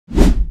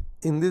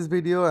In this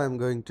video, I am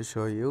going to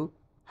show you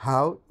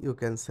how you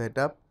can set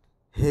up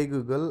Hey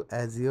Google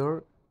as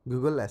your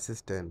Google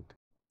Assistant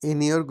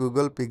in your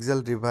Google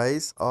Pixel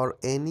device or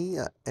any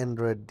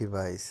Android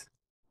device.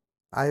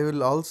 I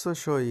will also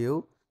show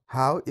you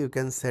how you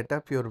can set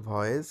up your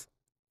voice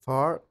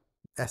for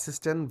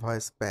Assistant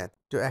Voice Match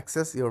to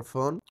access your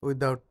phone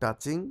without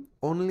touching,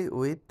 only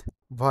with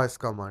voice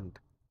command.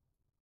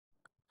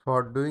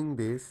 For doing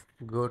this,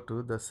 go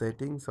to the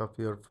settings of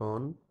your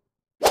phone,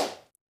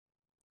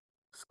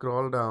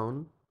 scroll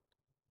down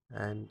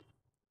and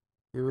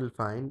you will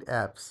find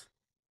apps.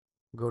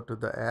 Go to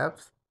the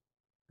apps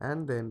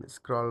and then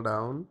scroll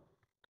down.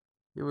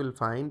 You will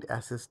find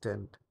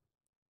Assistant.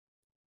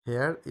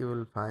 Here you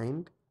will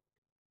find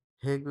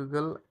Hey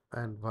Google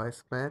and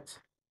Voice Match.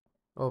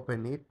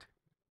 Open it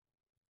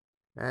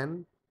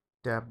and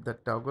tap the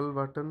toggle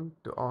button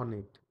to on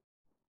it.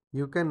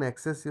 You can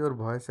access your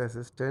voice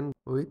assistant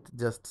with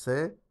just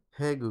say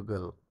Hey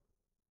Google.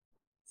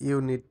 You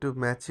need to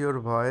match your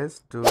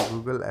voice to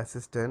Google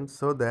Assistant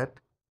so that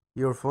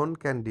your phone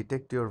can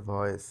detect your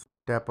voice.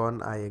 Tap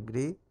on I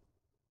agree.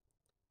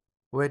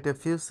 Wait a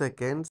few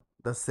seconds,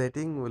 the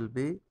setting will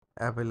be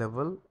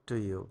available to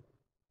you.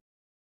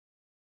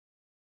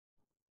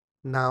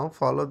 Now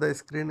follow the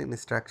screen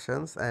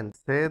instructions and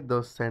say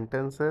those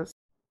sentences.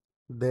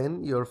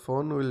 Then your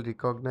phone will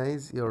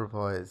recognize your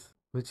voice,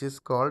 which is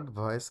called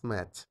voice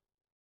match.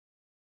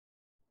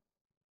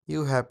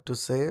 You have to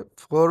say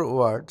 4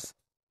 words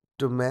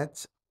to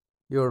match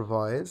your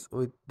voice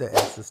with the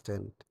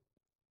assistant.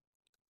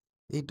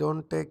 It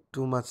don't take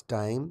too much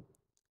time.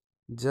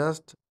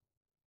 Just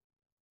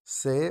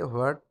say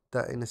what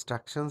the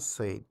instructions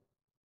say.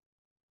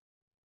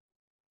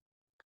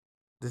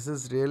 This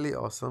is really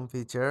awesome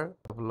feature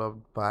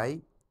developed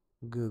by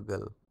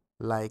Google,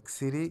 like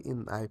Siri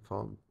in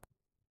iPhone.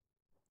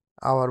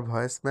 Our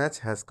voice match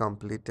has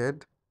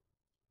completed.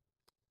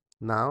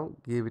 Now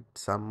give it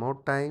some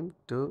more time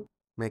to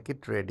make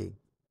it ready.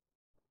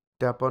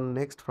 Tap on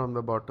next from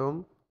the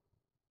bottom.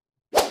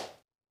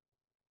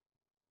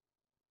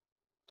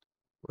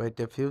 Wait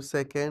a few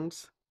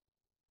seconds.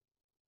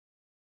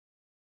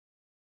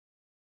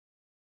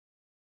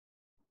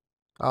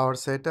 Our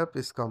setup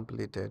is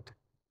completed.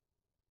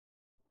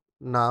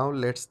 Now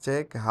let's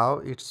check how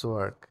it's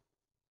work.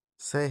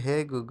 Say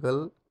hey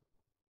Google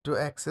to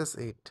access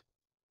it.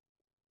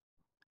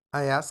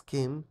 I ask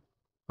him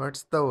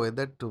what's the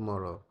weather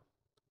tomorrow.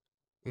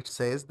 It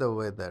says the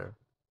weather.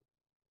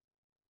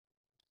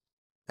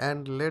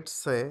 And let's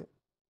say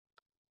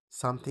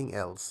something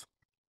else.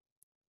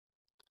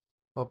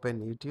 Open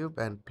YouTube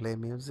and play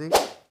music.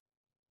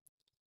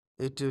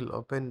 It will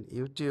open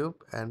YouTube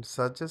and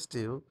suggest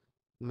you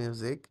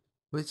music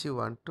which you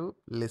want to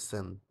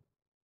listen.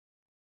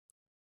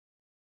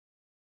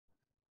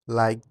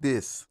 Like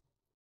this.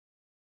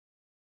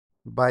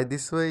 By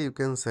this way you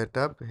can set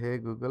up Hey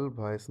Google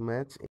Voice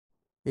Match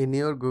in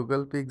your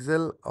Google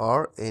Pixel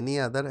or any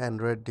other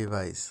Android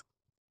device.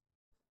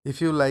 If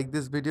you like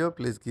this video,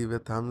 please give a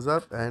thumbs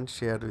up and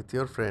share with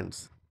your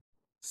friends.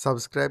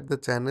 Subscribe the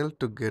channel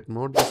to get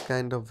more this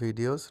kind of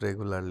videos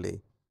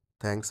regularly.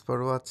 Thanks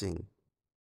for watching.